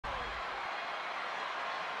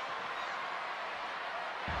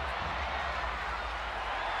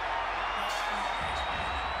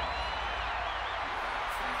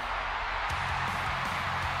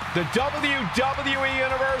The WWE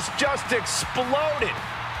Universe just exploded.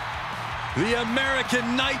 The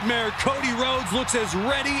American Nightmare, Cody Rhodes, looks as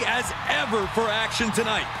ready as ever for action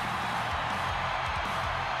tonight.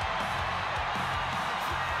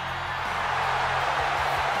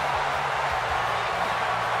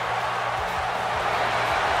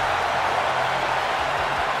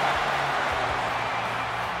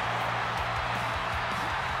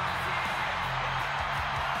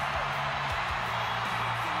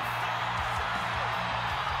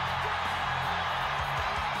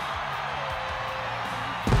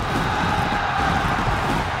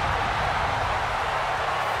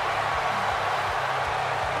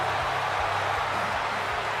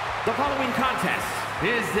 The following contest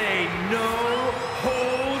is a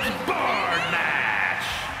no-holds-barred match.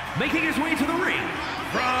 Making his way to the ring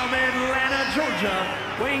from Atlanta, Georgia,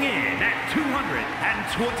 weighing in at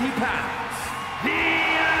 220 pounds, the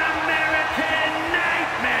American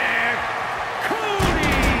Nightmare,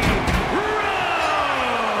 Cody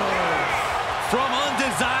Rhodes! From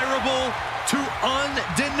undesirable to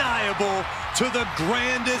undeniable to the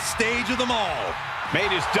grandest stage of them all. Made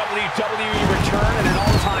his WWE return in an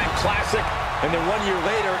all-time classic, and then 1 year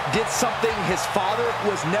later did something his father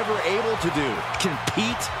was never able to do: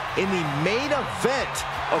 compete in the main event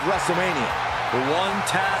of WrestleMania. The one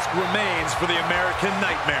task remains for the American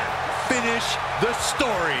Nightmare: finish the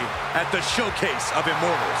story at the Showcase of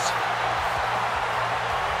Immortals.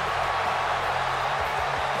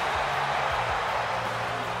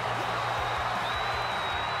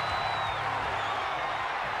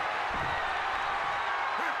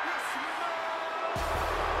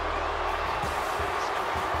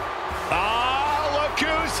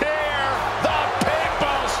 Who's here? The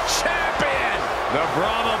People's Champion! The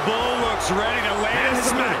Brahma Bull looks ready to lay a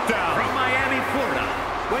smackdown. From Miami, Florida,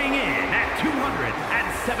 weighing in at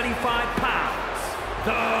 275 pounds,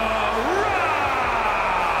 The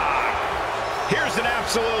Rock! Here's an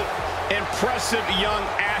absolute impressive young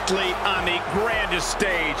athlete on the grandest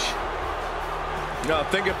stage. Now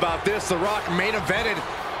think about this, The Rock main evented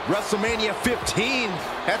WrestleMania 15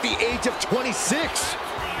 at the age of 26.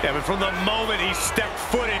 Yeah, but from the moment he stepped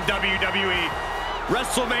foot in WWE,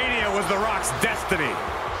 WrestleMania was The Rock's destiny.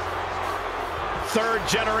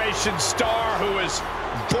 Third-generation star who was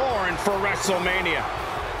born for WrestleMania.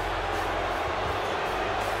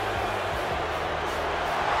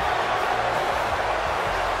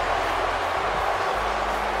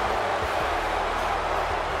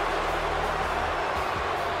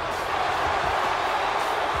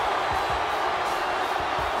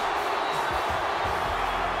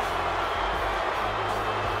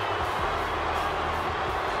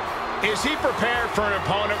 Is he prepared for an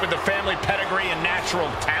opponent with the family pedigree and natural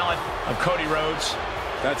talent of Cody Rhodes?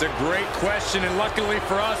 That's a great question, and luckily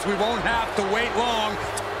for us, we won't have to wait long.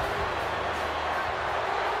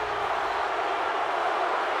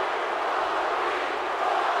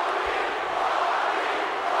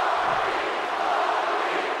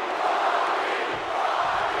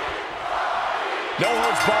 No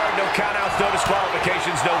holds barred, no countouts, no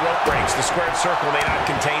disqualifications, no rope breaks. The squared circle may not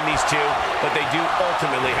contain these two, but they do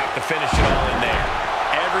ultimately have to finish it all in there.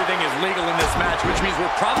 Everything is legal in this match, which means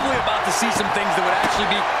we're probably about to see some things that would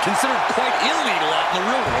actually be considered quite illegal out in the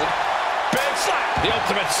real world. Big slap! The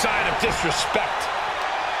ultimate sign of disrespect.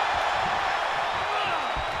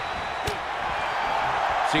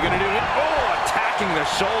 Is he gonna do it? Oh, attacking the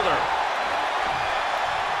shoulder.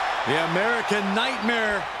 The American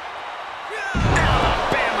Nightmare.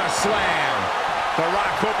 Alabama slam. The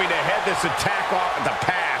Rock hoping to head this attack off at the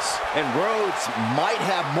pass. And Rhodes might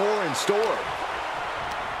have more in store.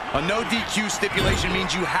 A no DQ stipulation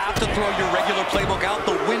means you have to throw your regular playbook out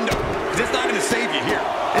the window, because it's not going to save you here.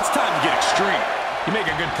 It's time to get extreme. You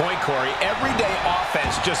make a good point, Corey. Everyday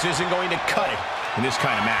offense just isn't going to cut it in this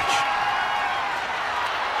kind of match.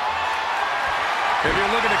 If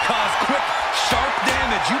you're looking to cause quick, sharp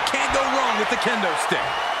damage, you can't go wrong with the kendo stick.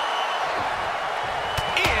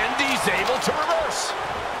 And he's able to reverse.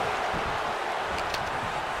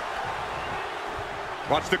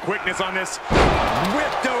 Watch the quickness on this.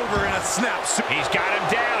 Whipped over in a snap. He's got him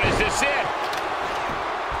down. Is this it?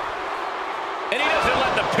 And he doesn't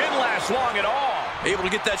let the pin last long at all. Able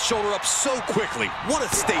to get that shoulder up so quickly. What a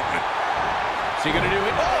statement. Is he going to do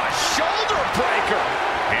it? Oh, a shoulder breaker.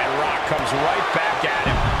 And Rock comes right back at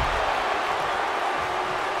him.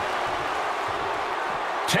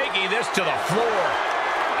 Taking this to the floor.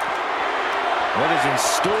 What is in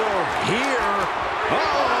store here?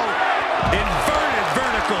 Uh-oh. Inverted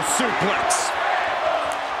vertical suplex.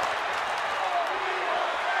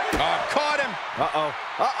 Caught him. Uh-oh.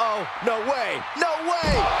 Uh-oh. No way. No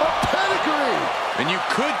way. A pedigree. And you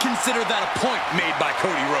could consider that a point made by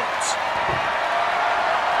Cody Rhodes.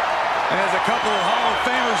 As a couple of Hall of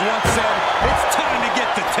Famers once said, it's time to get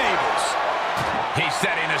the tables. He's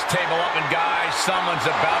setting this table up, and guys, someone's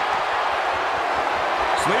about...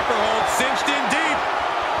 Sleeper hold cinched in deep.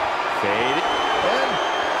 Fade. And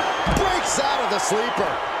breaks out of the sleeper.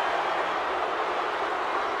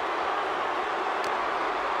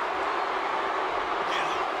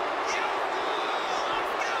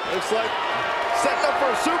 Looks like setting up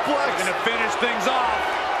for a suplex. Going to finish things off.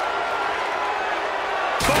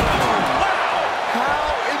 Wow! How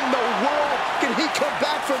in the world can he come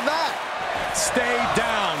back from that? Stay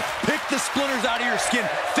down. Pick the splinters out of your skin.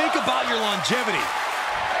 Think about your longevity.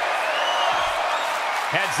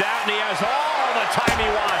 Heads out, and he has all the time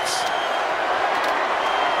he wants.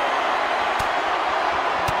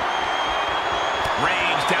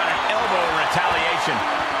 Reigns down an elbow in retaliation.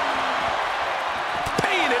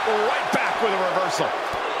 Paying it right back with a reversal.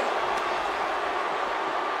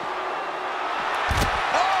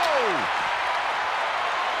 Oh!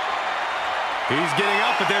 He's getting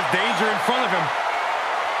up, but there's danger in front of him.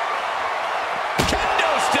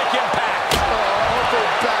 Kendo stick impact. Oh, they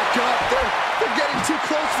back up. They're getting too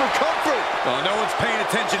close for comfort. Oh, no one's paying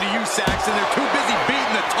attention to you, Saxton. They're too busy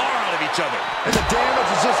beating the tar out of each other. And the damage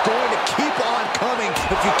is just going to keep on coming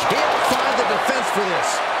if you can't find the defense for this.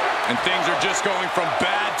 And things are just going from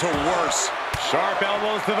bad to worse. Sharp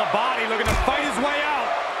elbows to the body, looking to fight his way out.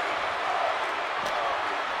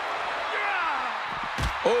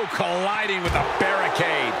 Oh, colliding with a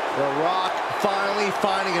barricade. The Rock finally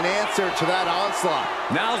finding an answer to that onslaught.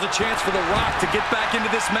 Now's a chance for The Rock to get back into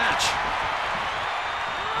this match.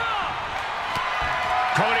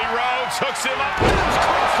 Cody Rhodes hooks him up with his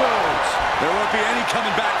crossroads. There won't be any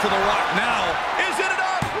coming back for The Rock now. Is it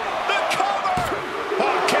enough? The cover!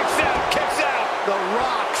 Oh, kicks out, kicks out. The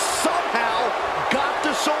Rock somehow got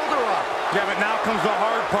the shoulder up. Yeah, but now comes the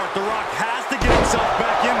hard part. The Rock has to get himself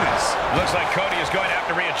back in this. Looks like Cody is going to have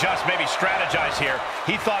to readjust, maybe strategize here.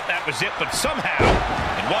 He thought that was it, but somehow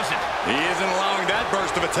it wasn't. He isn't allowing that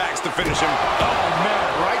burst of attacks to finish him. Oh, man,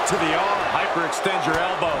 right to the arm. Hyperextend your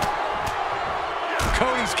elbow.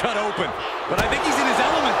 Cody's cut open, but I think he's in his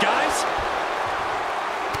element, guys.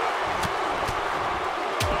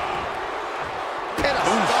 And a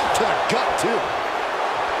stop to the gut, too.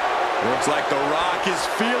 Looks like The Rock is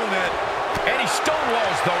feeling it. And he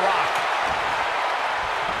stonewalls The Rock.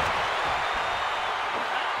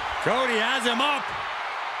 Cody has him up.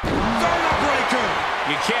 Throw breaker.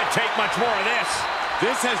 You can't take much more of this.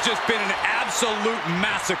 This has just been an absolute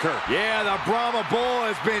massacre. Yeah, the Brahma Bull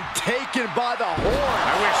has been taken by the horn.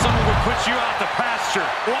 I wish someone would put you out to pasture.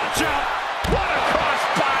 Watch out. What a cross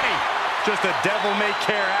body. Just a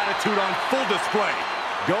devil-may-care attitude on full display.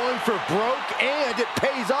 Going for broke, and it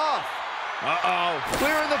pays off. Uh-oh.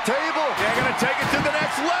 Clearing the table. They're going to take it to the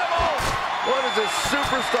next level. What is this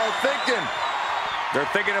superstar thinking? They're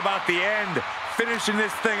thinking about the end, finishing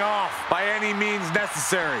this thing off by any means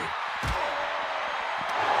necessary.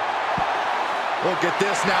 Look at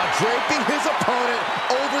this now, draping his opponent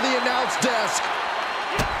over the announce desk.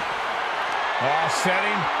 Oh,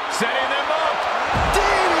 setting them up.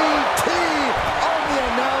 DDT on the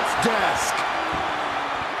announce desk.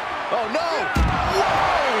 Oh, no.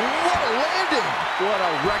 Whoa, what a landing. What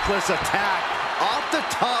a reckless attack. Off the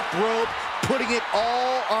top rope, putting it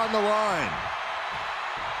all on the line.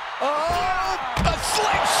 Oh, a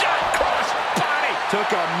slingshot cross body. Took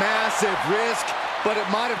a massive risk, but it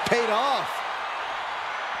might have paid off.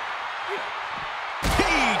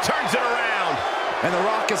 He turns it around. And The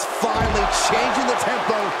Rock is finally changing the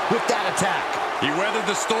tempo with that attack. He weathered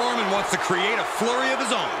the storm and wants to create a flurry of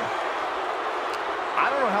his own.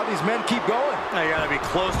 I don't know how these men keep going. They gotta be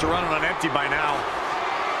close to running on empty by now.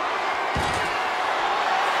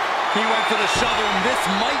 He went for the shovel, and this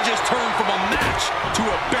might just turn from a match to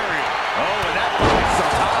a burial. Oh, and that buys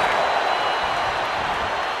some time.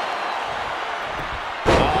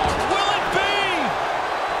 Will it be?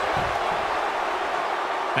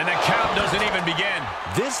 And the count doesn't even begin.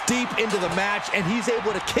 This deep into the match, and he's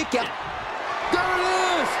able to kick out. There it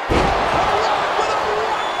is! The Rock with a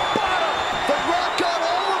rock bottom! The Rock got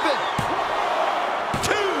all of it!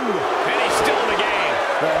 2! And he's still in the game.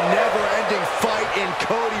 The never-ending fight in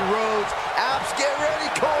Cody Rhodes. Apps, get ready,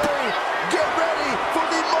 Corey! Get ready for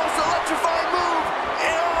the most electrifying move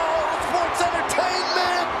in all sports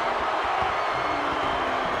entertainment!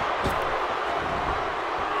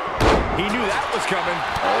 He knew that was coming.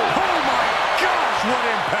 Oh my gosh, what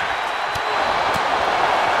impact!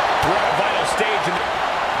 We're at a vital stage.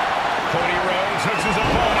 Cody Rhodes hooks his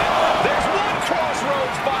opponent. There's one cross.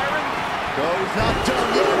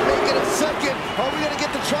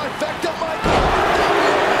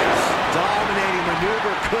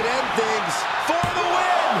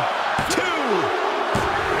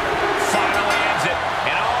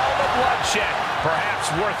 Perhaps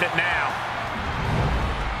worth it now.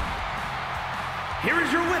 Here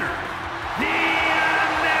is your winner, the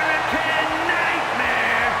American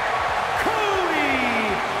Nightmare, Cody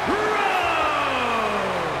Rhodes.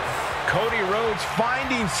 Cody Rhodes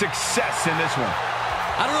finding success in this one.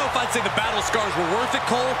 I don't know if I'd say the battle scars were worth it,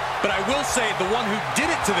 Cole, but I will say the one who did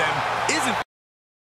it to them isn't